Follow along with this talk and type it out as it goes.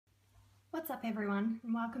What's up everyone,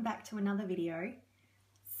 and welcome back to another video.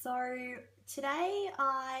 So today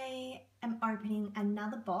I am opening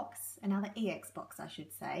another box, another EX box I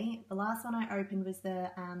should say. The last one I opened was the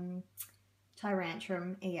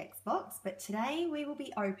Tyrantum EX box, but today we will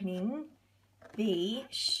be opening the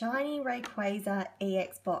Shiny Rayquaza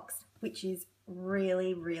EX box, which is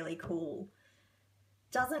really cool.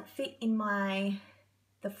 Doesn't fit in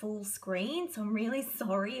the full screen, so I'm really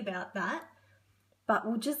sorry about that. But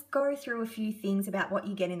we'll just go through a few things about what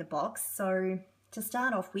you get in the box. So to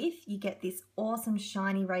start off with, you get this awesome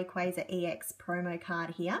Shiny Rayquaza EX promo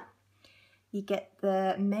card here. You get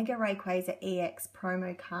the Mega Rayquaza EX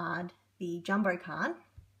promo card, the Jumbo card.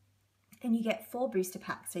 And you get 4 booster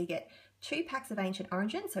packs. So you get 2 packs of Ancient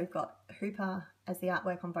Origin. So we've got Hooper as the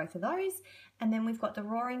artwork on both of those. And then we've got the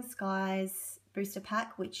Roaring Skies booster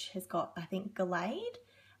pack, which has got, I think, Gallade.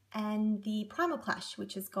 And the Primal Clash,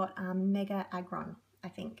 which has got Mega Aggron, I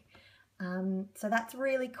think. So that's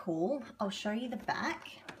really cool. I'll show you the back.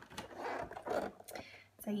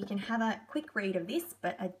 So you can have a quick read of this,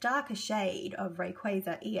 but a darker shade of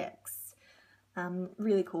Rayquaza EX.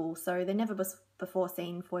 Really cool. So the never before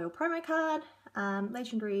seen foil promo card,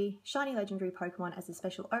 shiny legendary Pokemon as a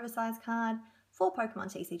special oversized card, 4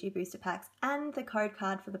 Pokemon TCG booster packs, and the code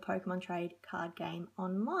card for the Pokemon Trade card game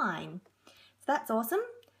online. So that's awesome.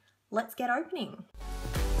 Let's get opening.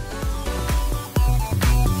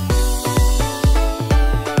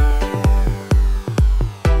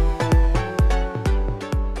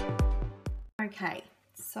 Okay,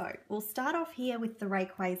 so we'll start off here with the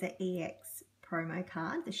Rayquaza EX promo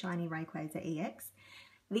card, the Shiny Rayquaza EX.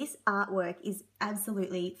 This artwork is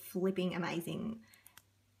absolutely flipping amazing.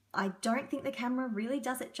 I don't think the camera really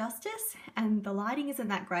does it justice, and the lighting isn't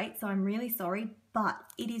that great, so I'm really sorry, but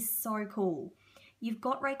it is so cool. You've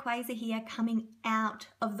got Rayquaza here coming out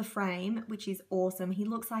of the frame, which is awesome. He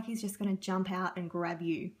looks like he's just going to jump out and grab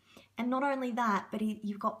you. And not only that, but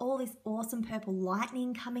you've got all this awesome purple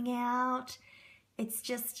lightning coming out. It's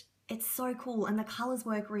so cool, and the colours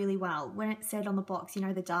work really well. When it said on the box, you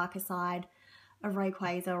know, the darker side of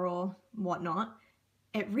Rayquaza or whatnot,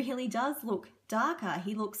 it really does look darker.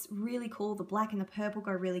 He looks really cool. The black and the purple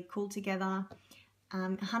go really cool together.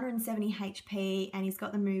 170 HP, and he's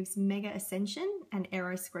got the moves Mega Ascension and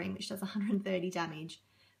Aero Scream, which does 130 damage,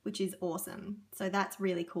 which is awesome. So that's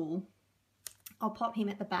really cool. I'll pop him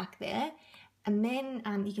at the back there, and then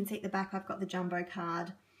you can see at the back I've got the Jumbo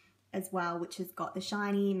card as well, which has got the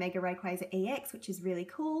Shiny Mega Rayquaza EX, which is really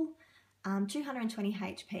cool. 220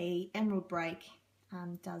 HP, Emerald Break,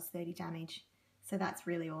 does 30 damage, so that's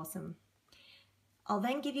really awesome. I'll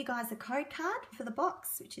then give you guys a code card for the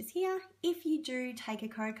box, which is here. If you do take a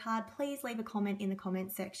code card, please leave a comment in the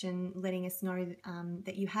comment section letting us know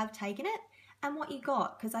that you have taken it and what you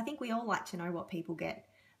got, because I think we all like to know what people get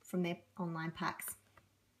from their online packs.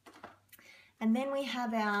 And then we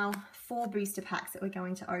have our 4 booster packs that we're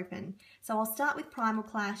going to open. So I'll start with Primal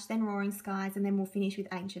Clash, then Roaring Skies, and then we'll finish with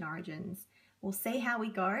Ancient Origins. We'll see how we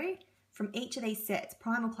go from each of these sets.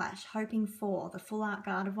 Primal Clash, hoping for the Full Art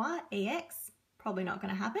Gardevoir EX. Probably not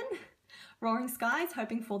going to happen. Roaring Skies,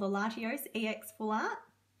 hoping for the Latios EX Full Art.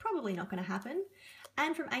 Probably not going to happen.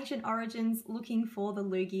 And from Ancient Origins, looking for the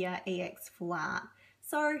Lugia EX Full Art.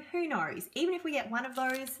 So who knows? Even if we get one of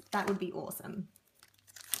those, that would be awesome.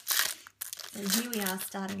 And here we are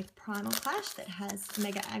starting with Primal Clash that has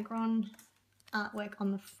Mega Aggron artwork on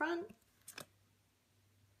the front.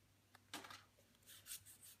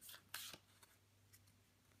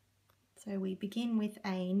 So we begin with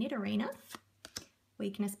a Nidorina.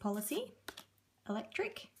 Weakness Policy,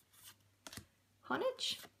 Electric,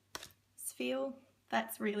 Honage, Sphere.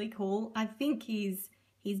 That's really cool. I think he's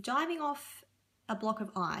diving off a block of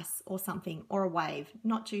ice or something, or a wave,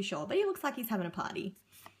 not too sure, but he looks like he's having a party.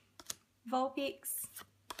 Vulpix,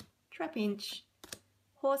 Trapinch,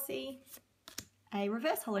 Horsey, a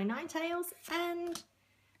Reverse Hollow Ninetales, and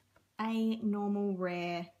a normal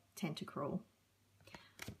rare Tentacruel.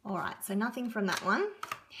 Alright, so nothing from that one.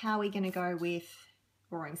 How are we going to go with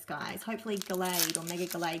Roaring Skies? Hopefully Gallade or Mega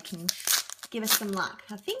Gallade can give us some luck.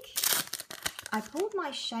 I think I pulled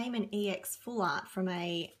my Shaman EX Full Art from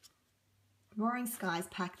a Roaring Skies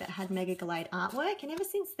pack that had Mega Gallade artwork, and ever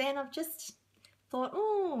since then I've just thought,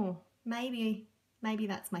 oh, maybe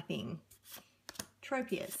that's my thing.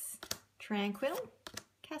 Tropius, Tranquil,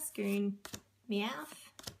 Cascoon,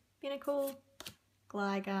 Meowth, Binnacle,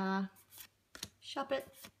 Gligar, Shuppet,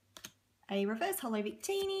 a Reverse Hollow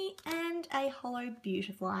Victini, and a Hollow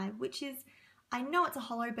Beautifly, which is, I know it's a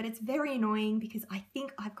hollow, but it's very annoying because I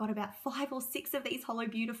think I've got about 5 or 6 of these Hollow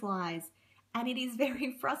Beautiflies, and it is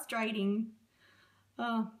very frustrating.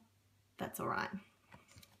 Oh, that's all right.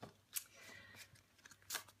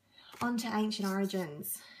 On to Ancient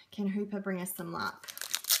Origins. Can Hooper bring us some luck?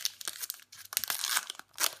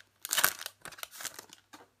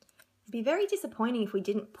 It'd be very disappointing if we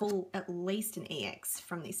didn't pull at least an EX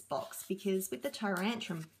from this box, because with the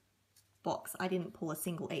Tyrantum box, I didn't pull a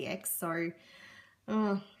single EX. So,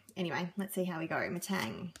 anyway, let's see how we go.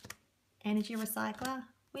 Matang, Energy Recycler,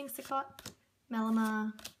 Whimsicott,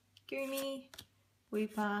 Malamar, Goomy,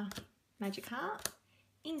 Wooper, Magikarp,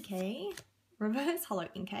 Inkay, Reverse Holo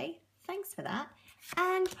Inkay. Thanks for that.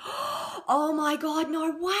 And, oh my god,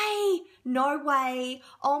 no way! No way!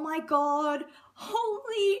 Oh my god!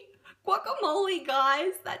 Holy guacamole,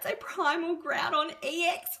 guys! That's a Primal Groudon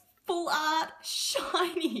EX Full Art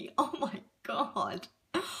Shiny! Oh my god!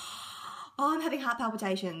 Oh, I'm having heart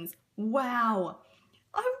palpitations. Wow!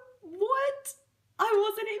 What? I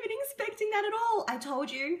wasn't even expecting that at all. I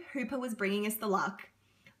told you Hooper was bringing us the luck.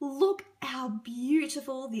 Look how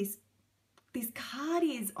beautiful this card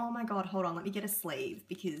is. Oh my god, hold on, let me get a sleeve,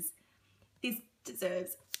 because this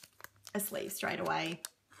deserves a sleeve straight away.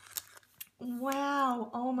 Wow,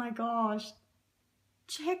 oh my gosh.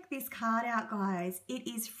 Check this card out, guys. It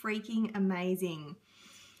is freaking amazing.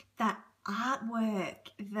 That artwork,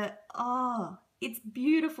 it's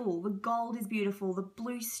beautiful. The gold is beautiful. The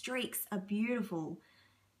blue streaks are beautiful.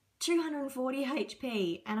 240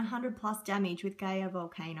 HP and 100 plus damage with Gaia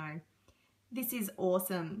Volcano. This is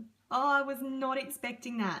awesome. Oh, I was not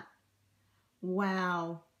expecting that.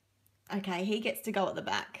 Wow. Okay, he gets to go at the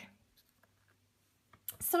back.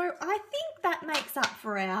 So I think that makes up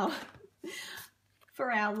for our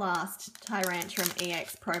last Tyrantum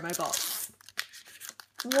EX promo box.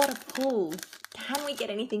 What a pull. Can we get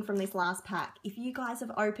anything from this last pack? If you guys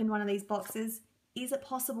have opened one of these boxes, is it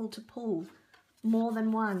possible to pull more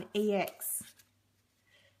than one EX?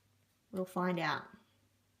 We'll find out.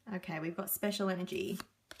 Okay, we've got Special Energy,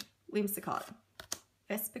 Whimsicott,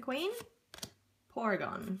 Vespiquen,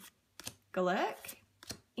 Porygon, Galurk,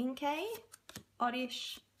 Inkay,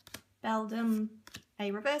 Oddish, Beldum,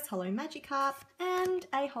 a Reverse Holo Magikarp, and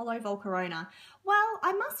a Holo Volcarona. Well,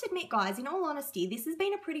 I must admit, guys, in all honesty, this has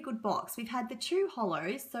been a pretty good box. We've had the two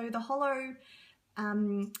Holos, so the Holo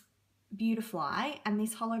Beautifly and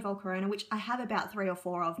this Holo Volcarona, which I have about 3 or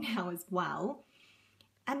 4 of now as well.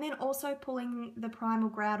 And then also pulling the Primal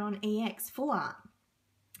Groudon EX Full Art.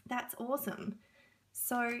 That's awesome.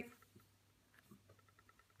 So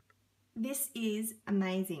this is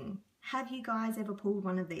amazing. Have you guys ever pulled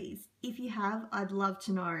one of these? If you have, I'd love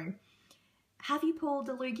to know. Have you pulled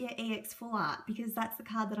the Lugia EX Full Art? Because that's the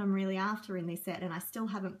card that I'm really after in this set, and I still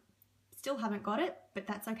haven't got it, but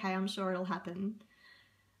that's okay. I'm sure it'll happen.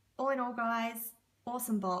 All in all, guys,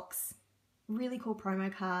 awesome box, really cool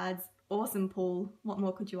promo cards, awesome pull. What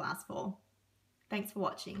more could you ask for? Thanks for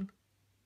watching.